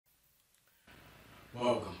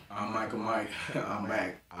Welcome. I'm Michael Mike. I'm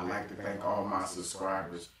back. I'd like to thank all my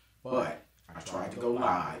subscribers, but I tried to go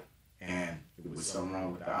live and it was something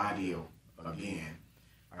wrong with the audio again.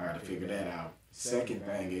 I got to figure that out. Second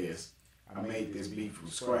thing is I made this beat from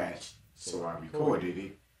scratch, so I recorded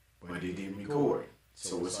it, but it didn't record.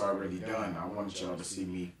 So it's already done. I want y'all to see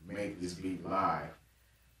me make this beat live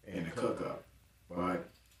in the cookup, but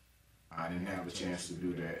I didn't have a chance to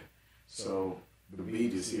do that. So the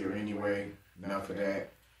beat is here anyway. Enough of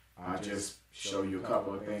that. I'll just show you a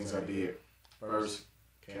couple of things I did. First,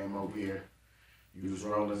 came over here, used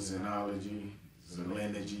Roller Xenology,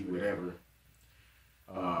 Xenology, whatever.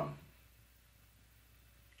 I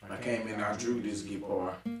came in, I drew this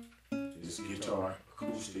guitar,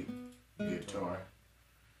 acoustic guitar.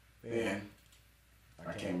 Then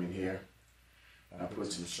I came in here, I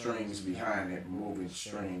put some strings behind it, moving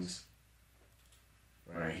strings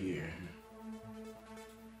right here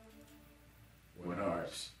with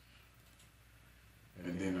arcs.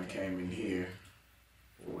 And then I came in here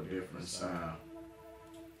for a different sound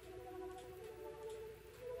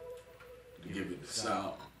to give it the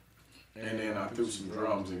sound. And then I threw some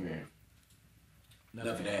drums in there.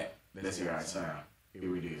 Enough of that. Let's hear how it sounds.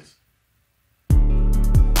 Here it is.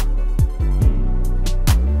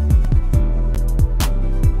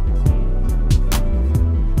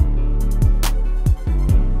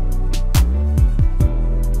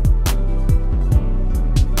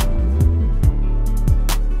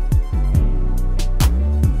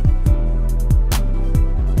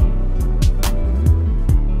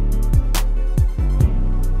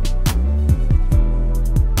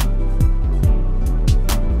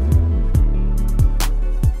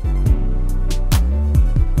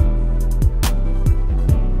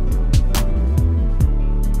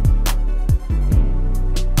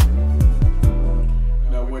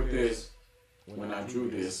 When I drew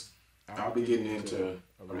this, I'll be getting into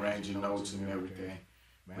arranging notes and everything.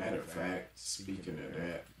 Matter of fact, speaking of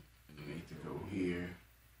that, I need to go here.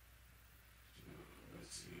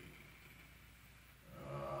 Let's see.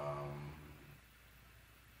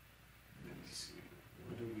 Let me see.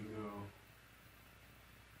 Where do we go?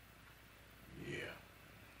 Yeah.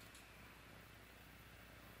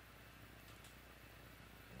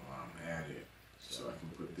 Well, I'm at it, so I can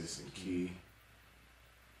put this in key.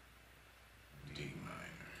 D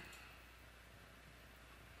minor.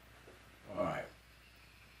 Alright.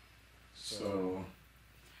 So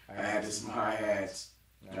I added some hi-hats.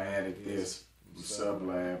 I added this from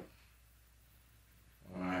Sublab.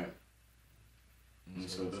 Alright.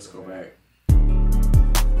 So let's go back.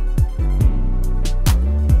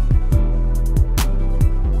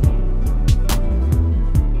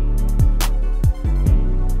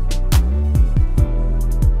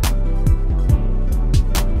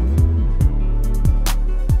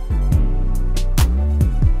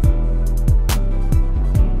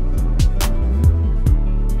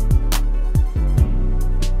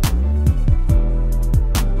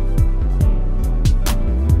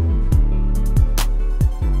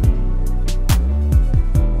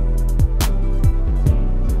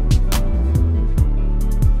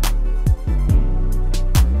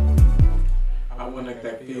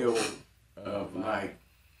 That feel of like,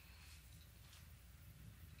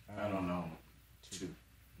 I don't know, to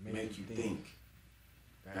make you think.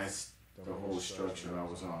 That's the whole structure I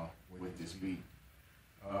was on with this beat.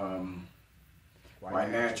 Quite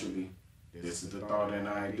naturally, this is the thought and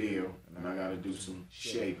ideal, and I gotta do some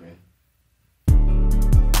shaping.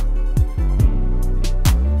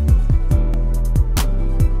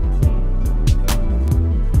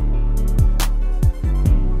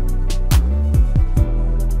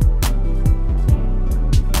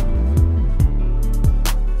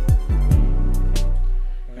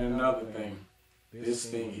 This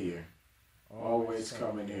thing here, always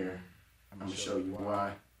come in here. I'm going to show you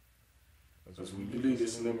why. Because when you leave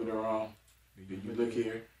this limiter on, do you look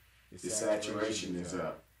here? The saturation is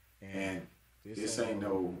up. And this ain't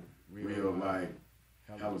no real, like,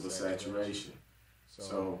 hell of a saturation.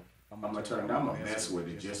 So I'm going to mess with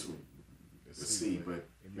it just to see, but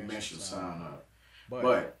it mess your sound up.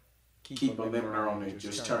 But keep a limiter on it,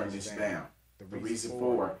 just turn this down. The reason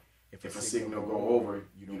for, if a signal go over,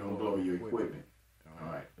 you don't blow your equipment. All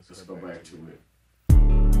right, let's go back to it.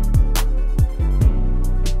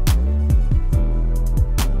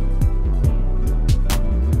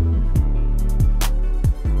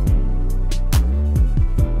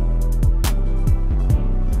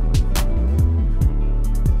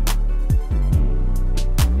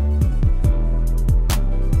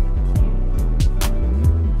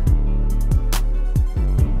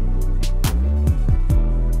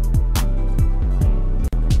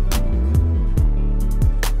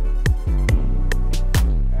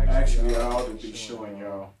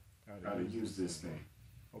 use this thing.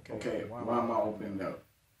 Okay, why am I opening up?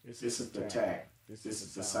 This is the attack. This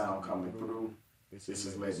is the sound coming through. This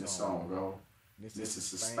is letting the song go. This is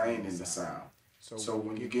sustaining the sound. So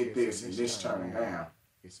when you get this and this turning down,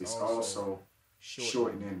 it's also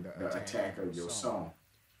shortening the attack of your song.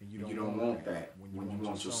 And you don't want that when you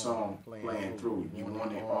want your song playing through. You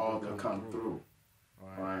want it all to come through.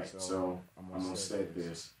 Alright, so I'm going to set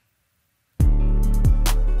this.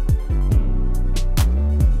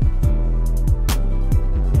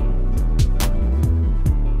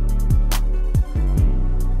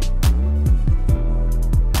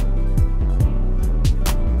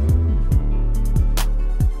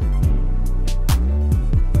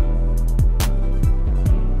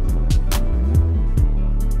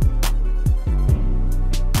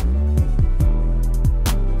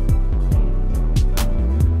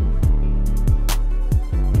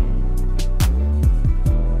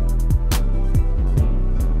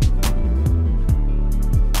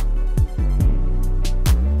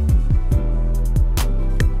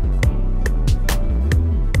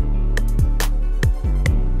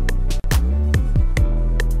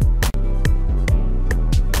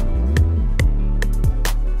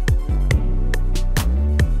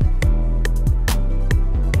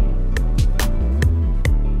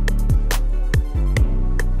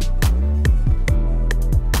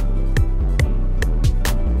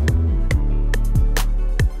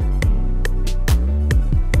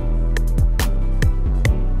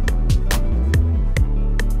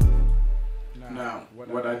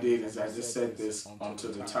 What I did is I just set this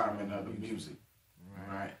onto the timing of the music,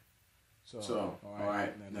 right? So,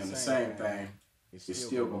 alright, then the same thing is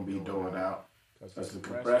still going to be doored out because the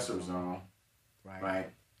compressor's on, right?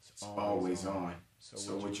 It's always on.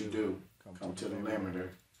 So what you do, come to the limiter,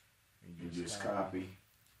 and you just copy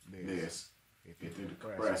this, get through the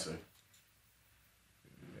compressor,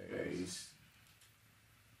 bass.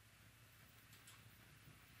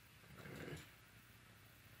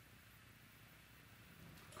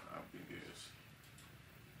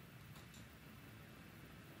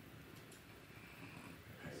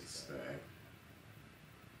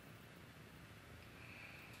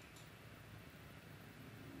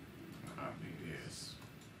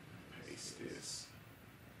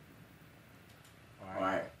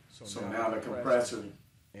 Alright, so now the compressor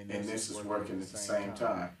and this is working at the same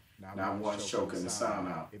time. Now one's choking the sound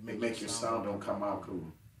out. It makes your sound don't come out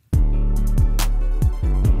cool.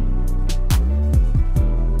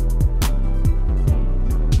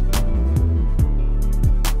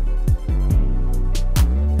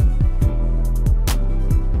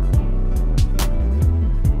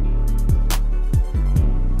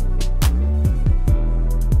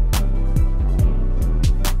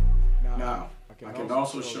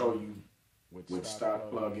 Also show you with stock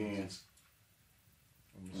plugins.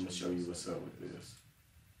 Let me show you what's up with this.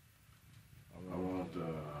 I want the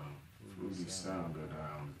Fruity Sound Good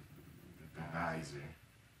the Geyser.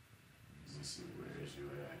 Let me see, where is you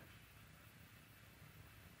at?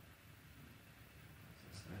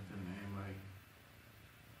 Is that the name right?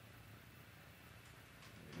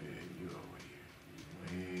 Yeah, you over here.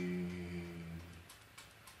 Way.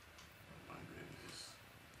 Oh my goodness.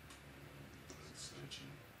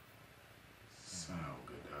 Searching. Sound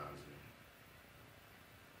Good Geyser.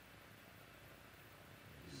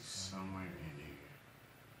 It's somewhere in here.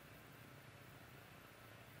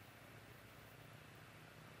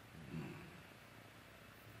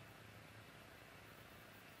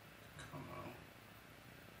 Come on.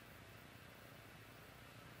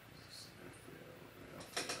 This is FL.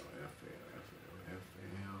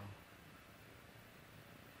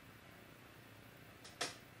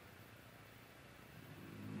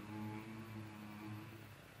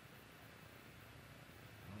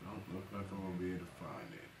 Don't look like I'm gonna be able to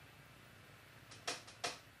find it.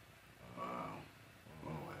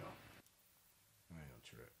 Oh well. I ain't gonna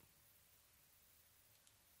trip.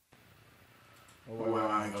 Oh well,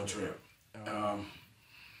 I ain't gonna trip.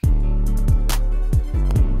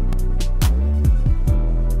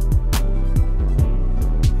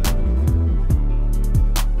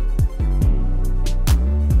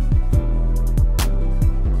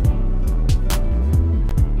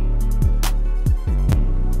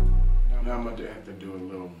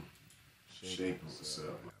 Shape of what's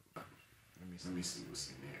up. Let me see what's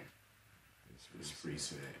in there. This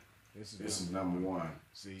preset. This is number one.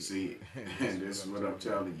 See, and this is what I'm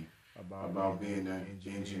telling you about being an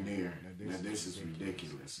engineer. Now this is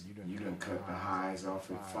ridiculous. You done cut the highs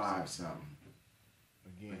off at 5 something.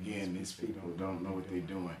 Again, these people don't know what they're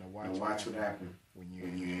doing. Now watch what happens when you're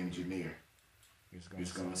an engineer.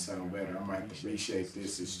 It's gonna sound better. I might reshape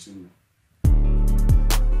this as 2.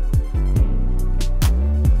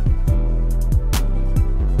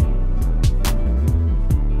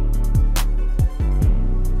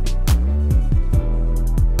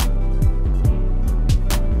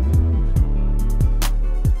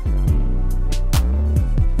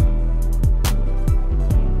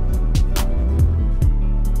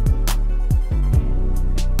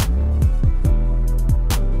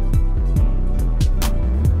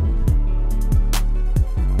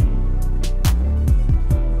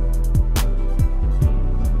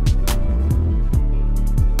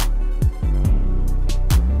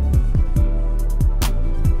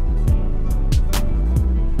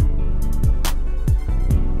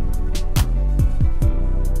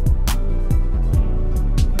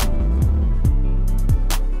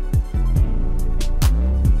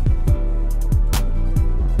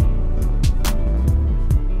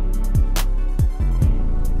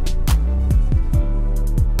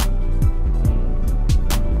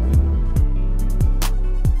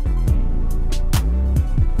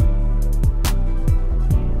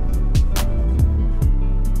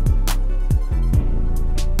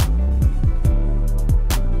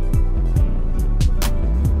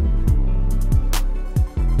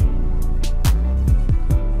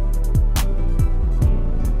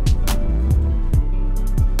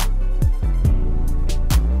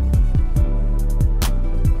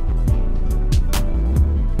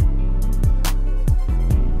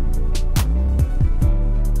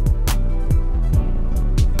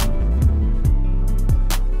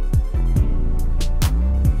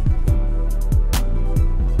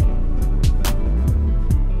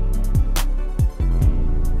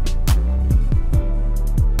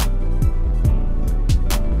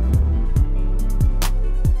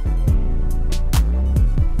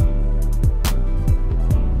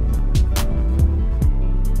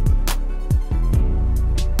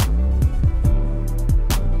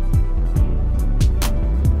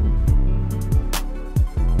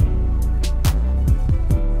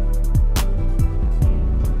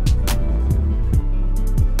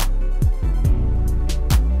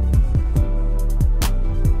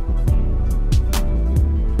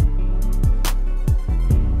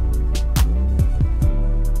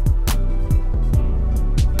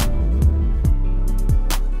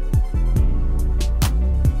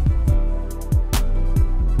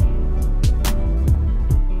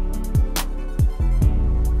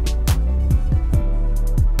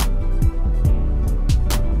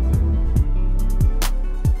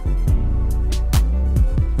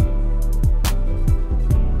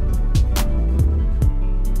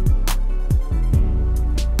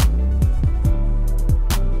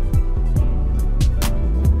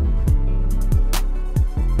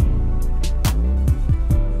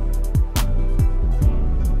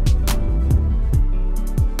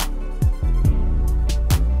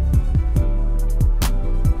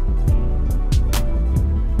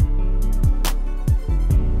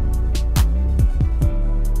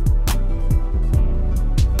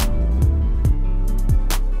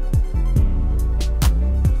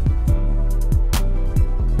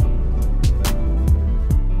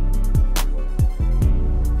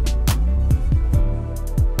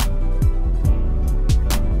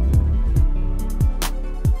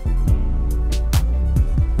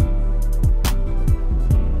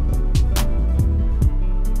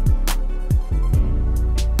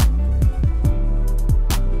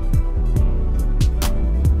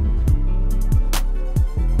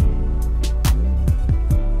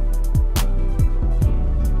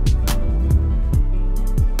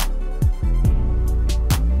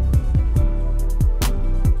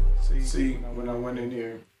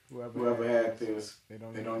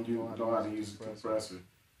 don't know how to use a compressor,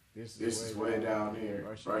 this is way down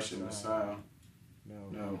here, brushing the sound.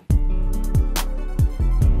 No.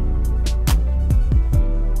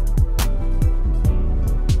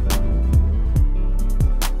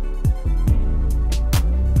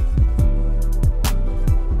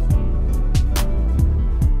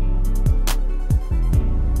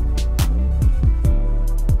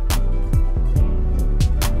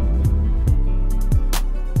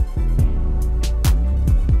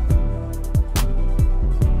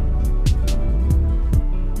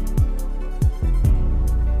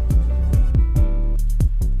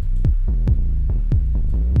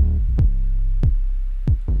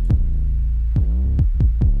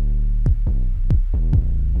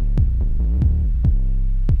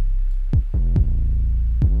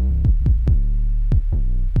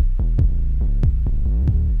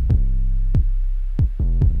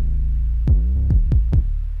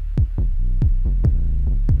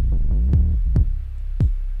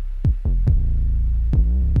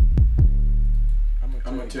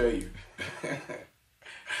 Tell you,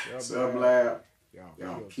 Sublab,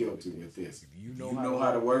 y'all killed it with this. If you know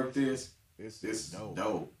how to work this, this is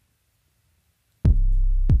dope.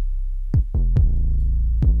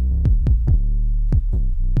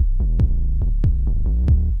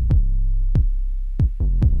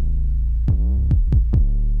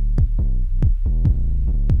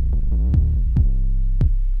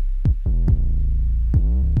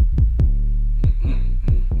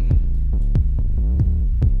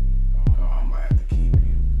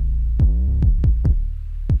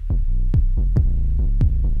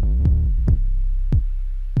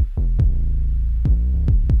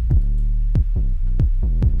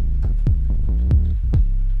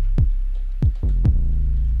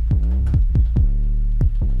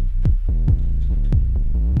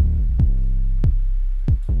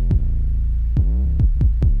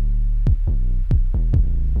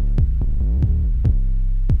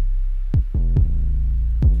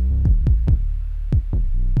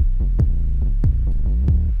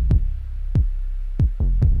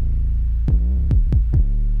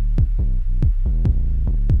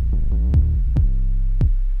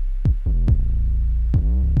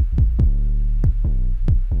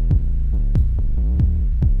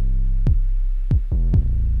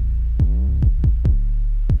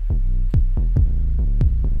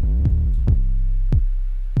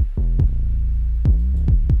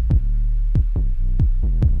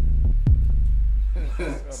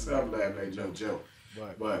 Sublab ain't no joke,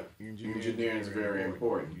 but engineering is very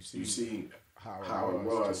important. You see how it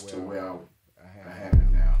was to where I have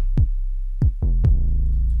it now.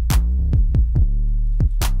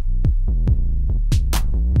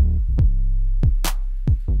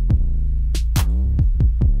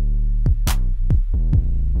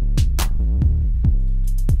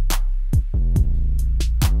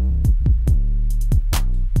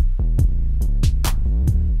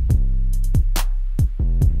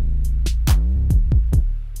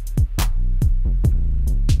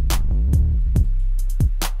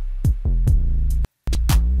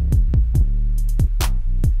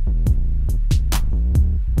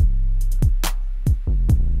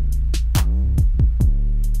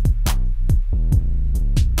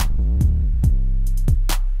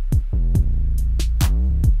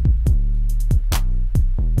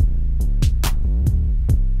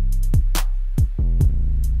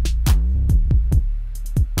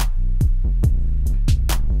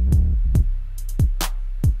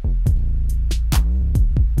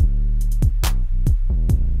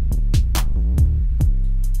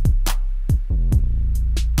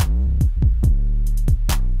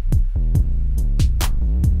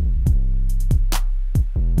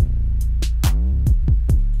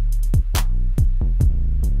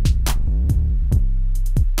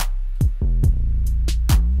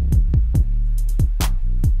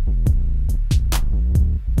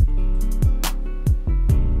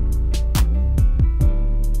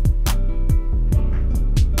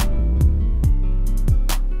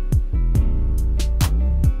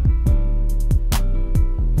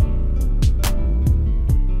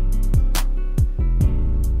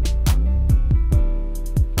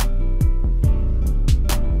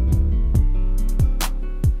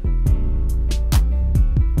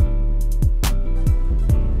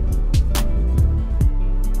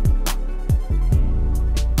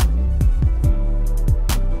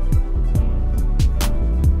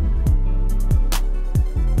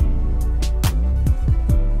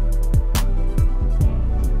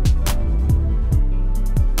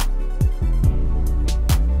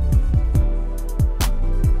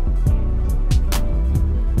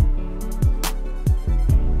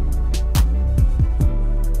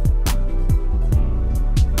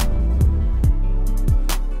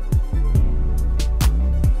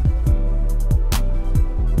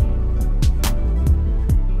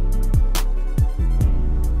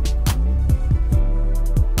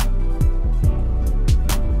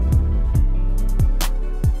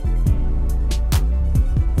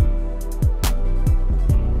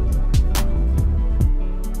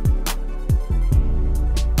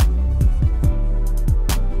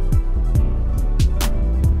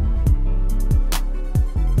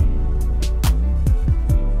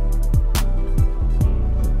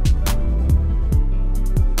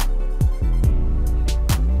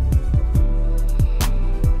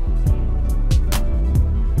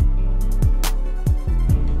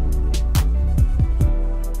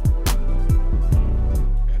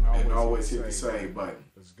 say, but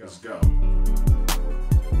let's go.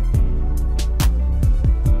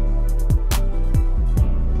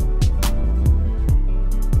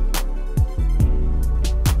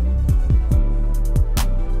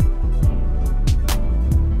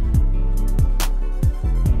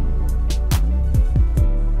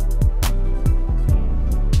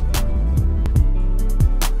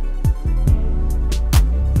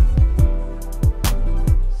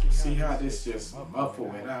 This just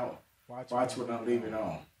muffle it out. Watch when I leave it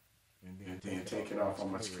on, and then take it off how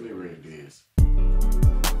much clearer it is.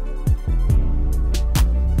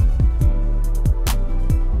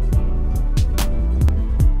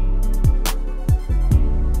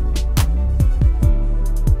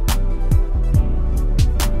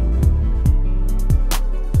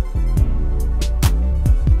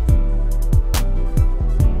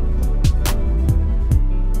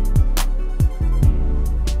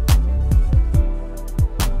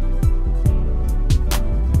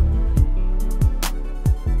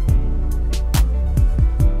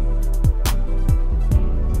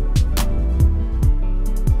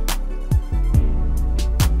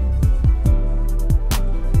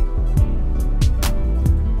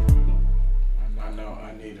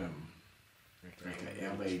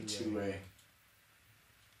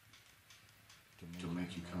 To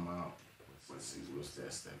make you come out. Let's see, what's that?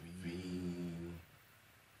 That's the V2A.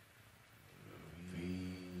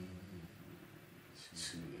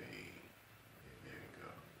 There you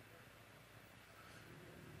go.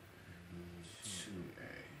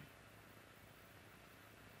 V2A.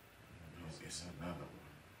 No, it's another one.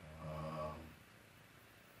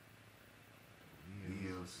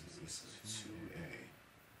 VLC is a 2A.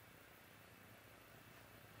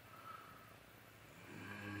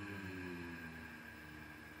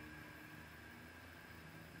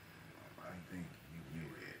 I think you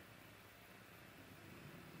knew it.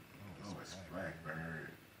 Oh, it's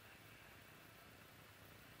Blackbird.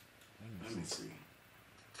 Let me see.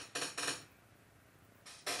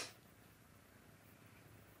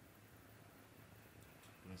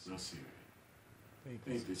 Let's see. I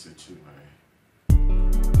think this is 2A.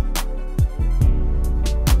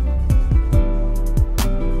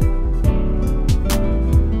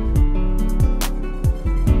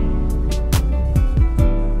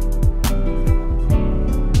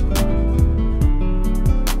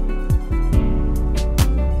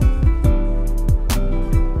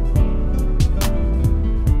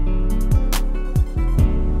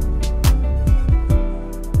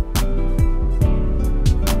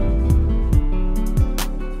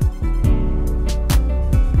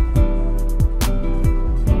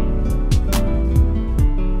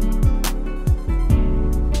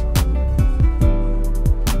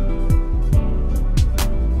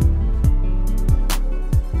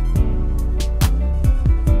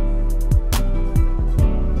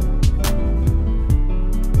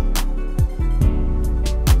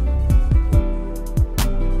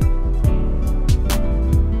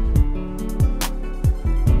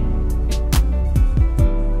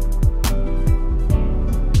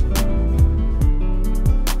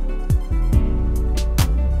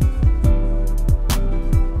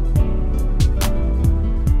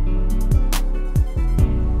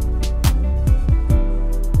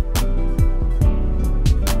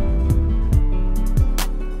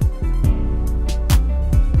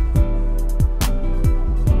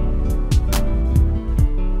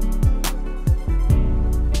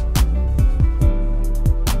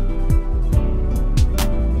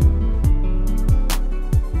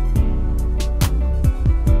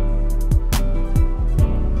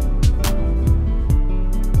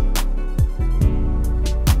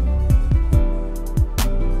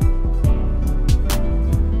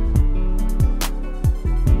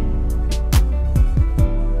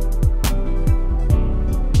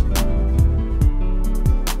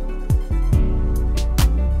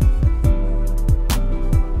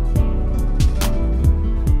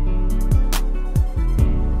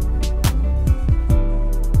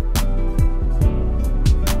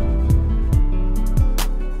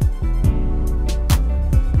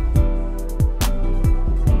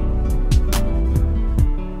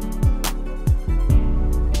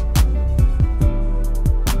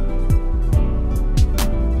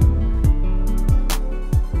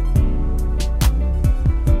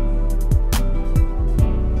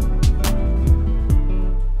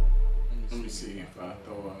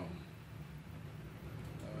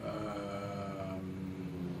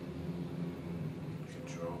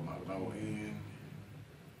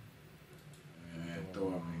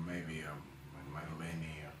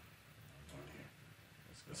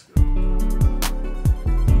 Let's go.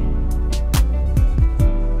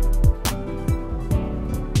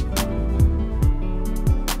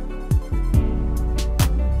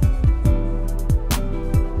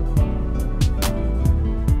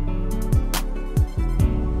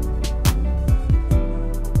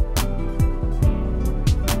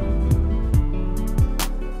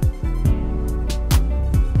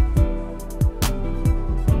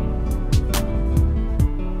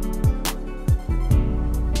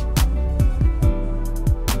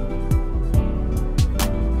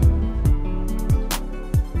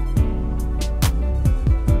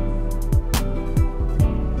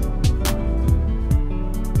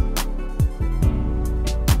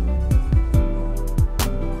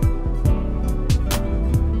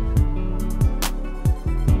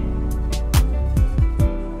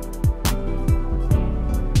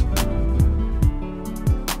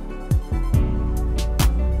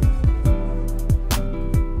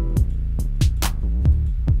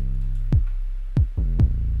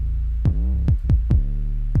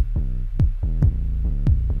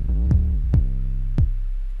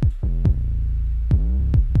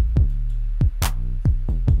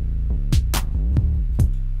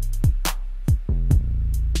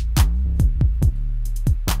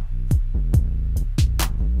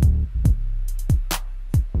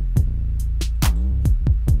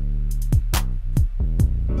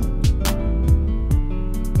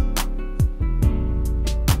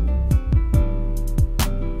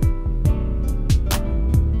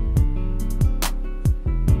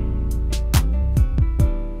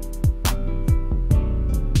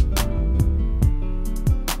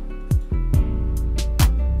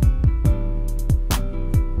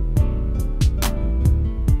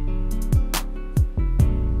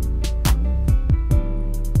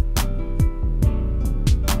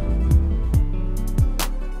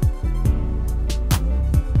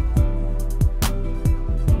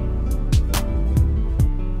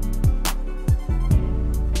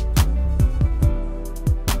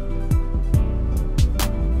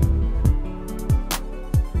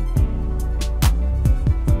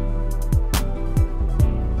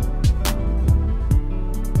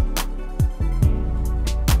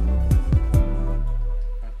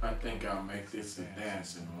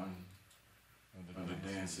 dancing one. Or the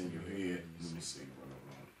dance in your head. Let me see what I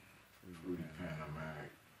want. Fruity Panamatic.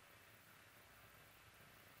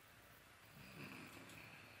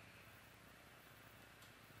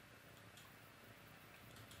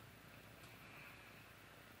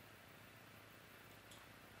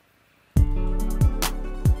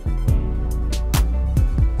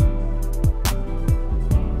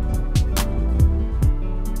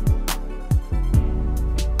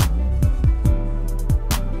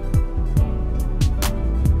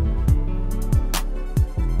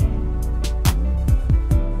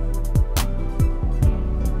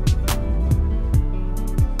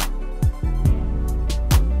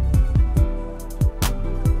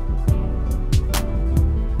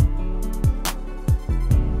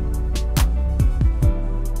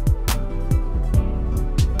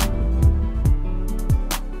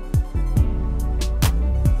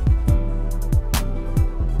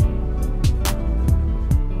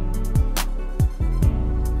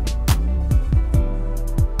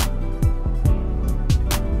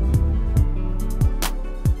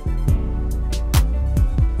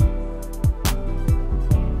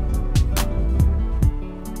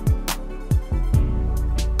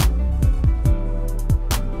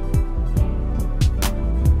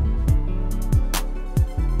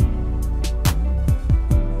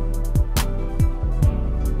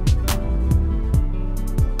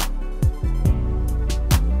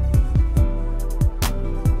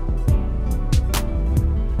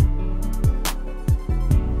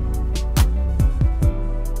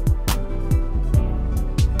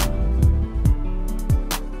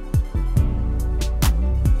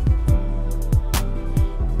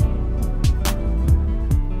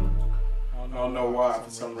 Why for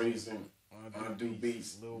some reason when I do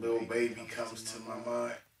beats, Lil Baby comes to my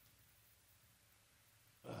mind.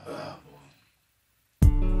 Oh boy.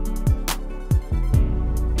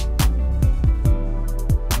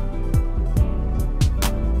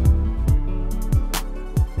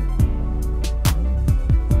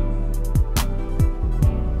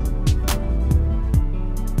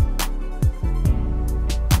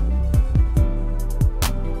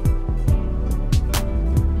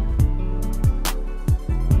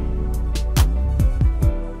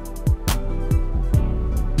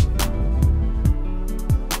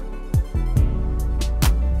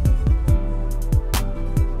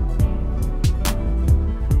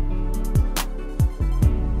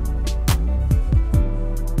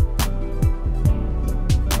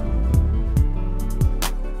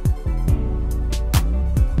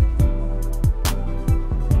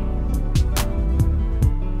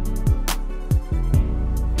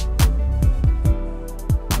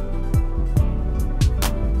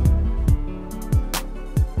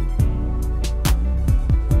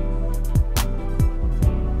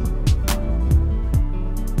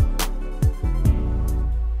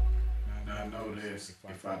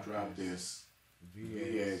 If I drop this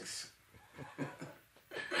VX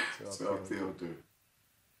 12 filter,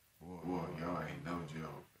 boy, y'all ain't no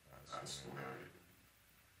joke. I swear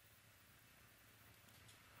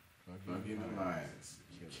it. Plug in the lines,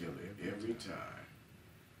 you kill it every time.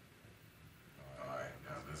 Alright,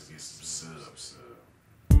 now let's get some subs.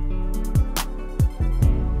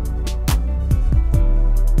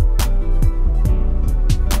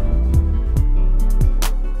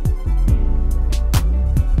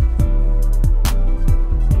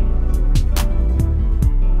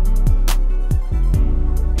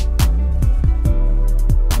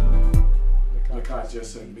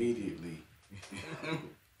 Just immediately,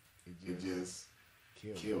 it just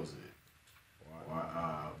kills it.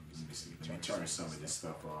 Let me turn some of this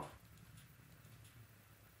stuff off.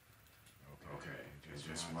 Okay, it's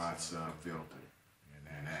just watch filter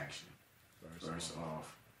in action. First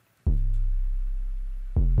off.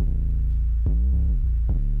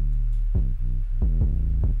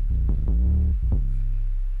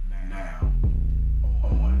 Now,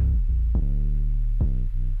 on.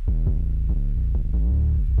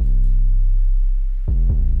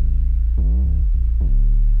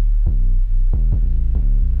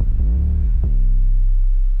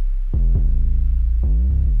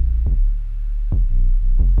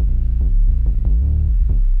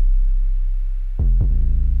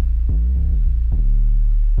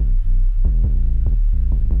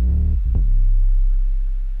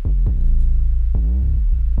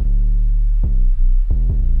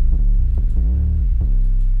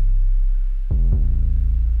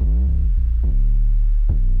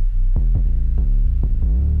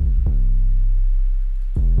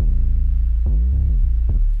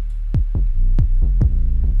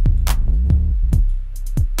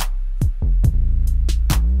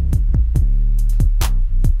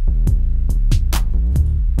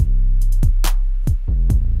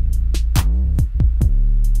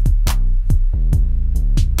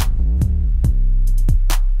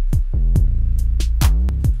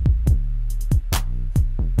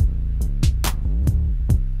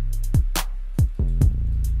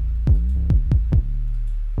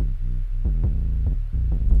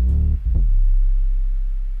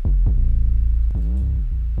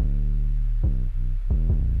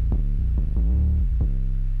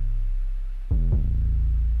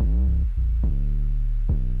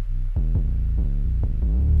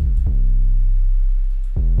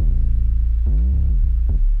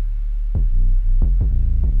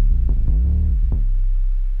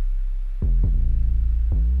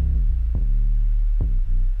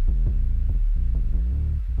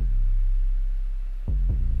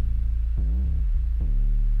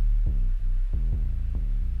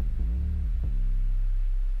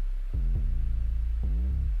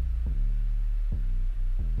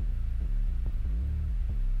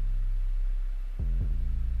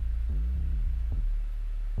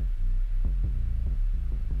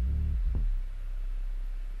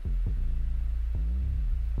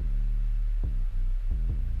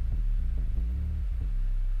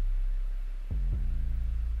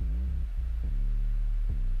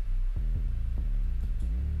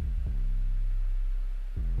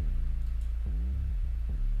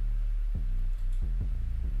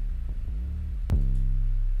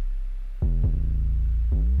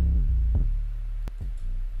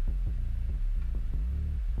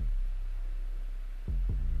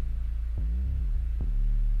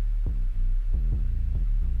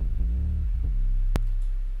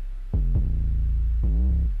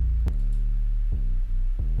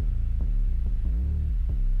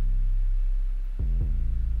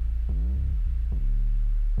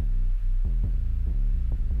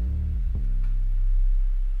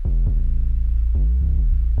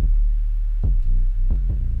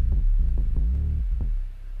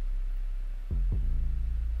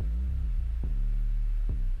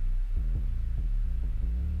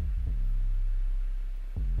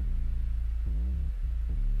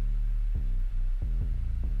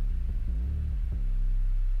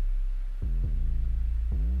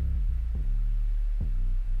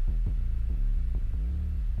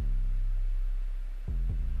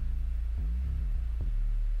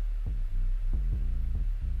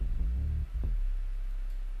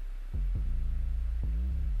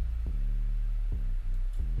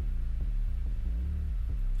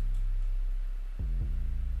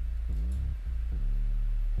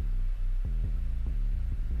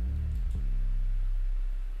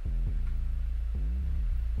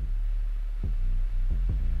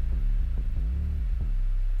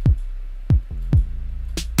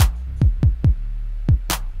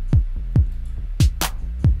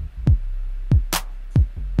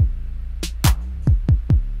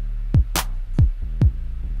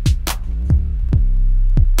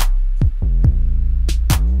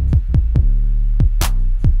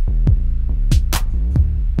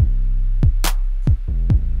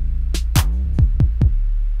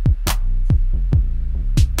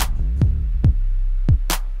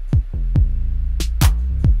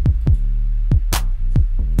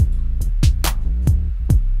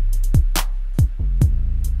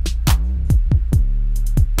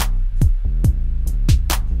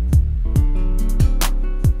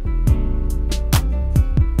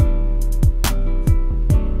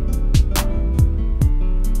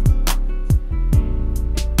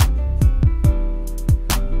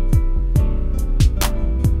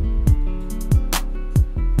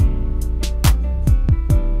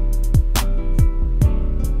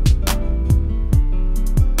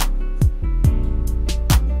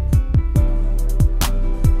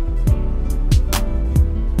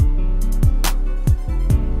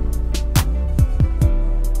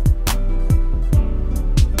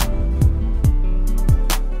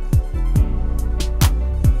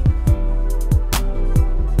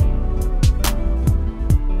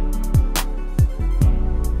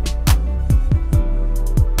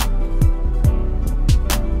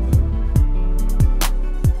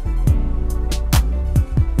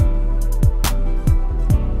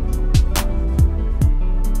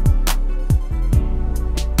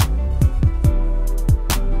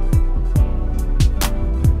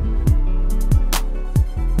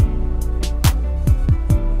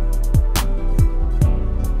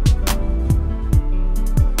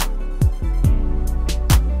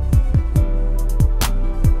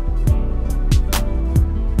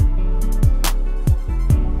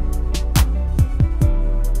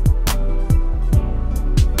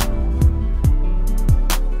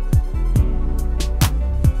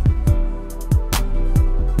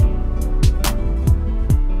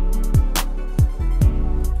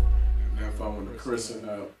 pressing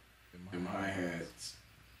up in my hi-hats.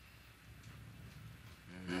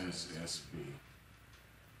 SSB.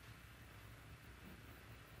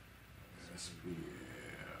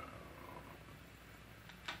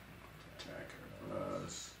 Attacker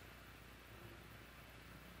plus.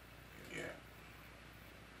 Yeah.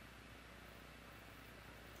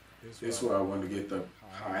 This is where I want to get the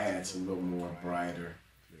hi-hats a little more brighter,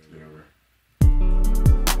 clearer.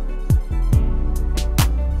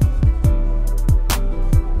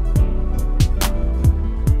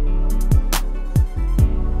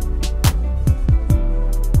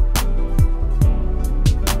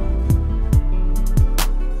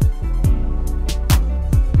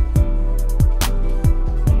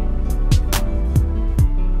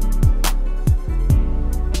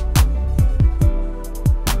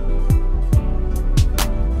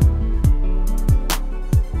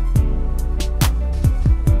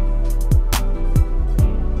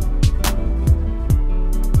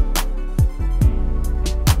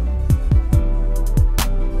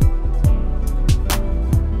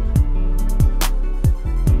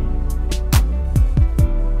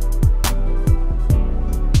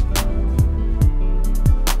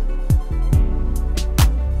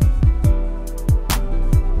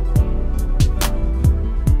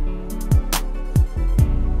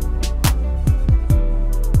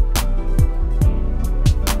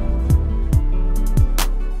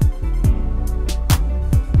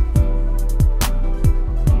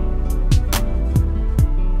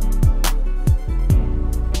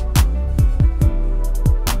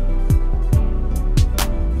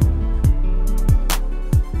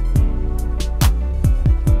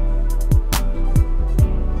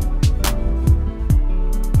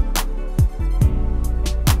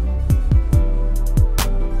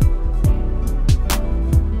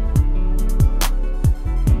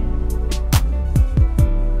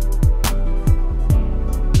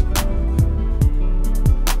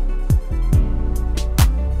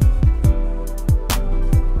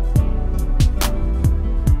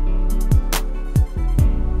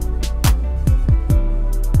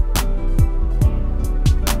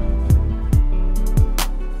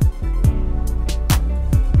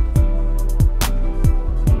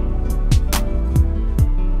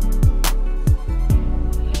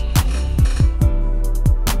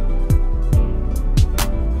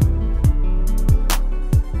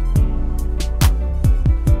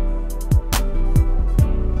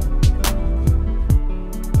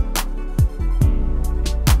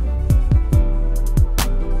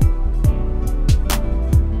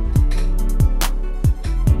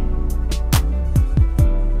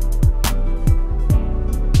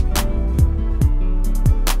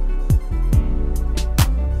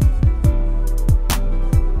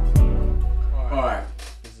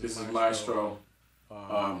 Maestro.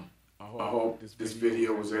 I hope this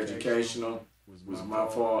video was educational. It was my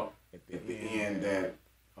fault at the end that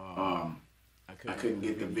I couldn't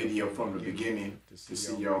get the video from the beginning to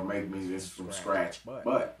see y'all make me this from scratch.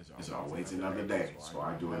 But there's always another day. So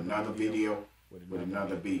I do another video with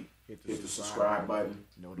another beat. Hit the subscribe button,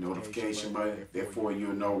 notification button. Therefore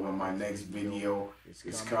you'll know when my next video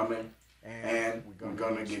is coming. And we're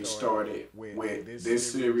gonna get started with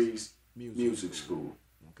this series, Music School.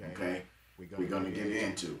 Okay, we're gonna get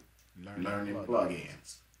into learning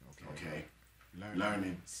plugins. Okay,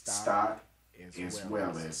 learning stock as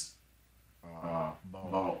well as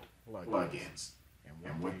bought plugins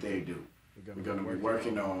and what they do. We're gonna be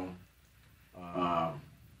working on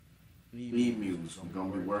e-muse. We're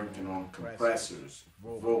gonna be working on compressors,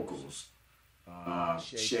 vocals,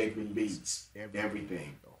 shaping beats,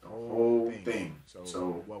 everything, the whole thing.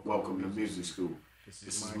 So welcome to Music School.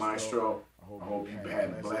 This is Maestro. I hope you had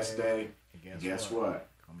a blessed day. And guess what?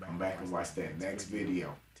 Come back and watch that next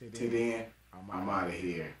video. Till then, I'm out of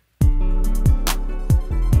here.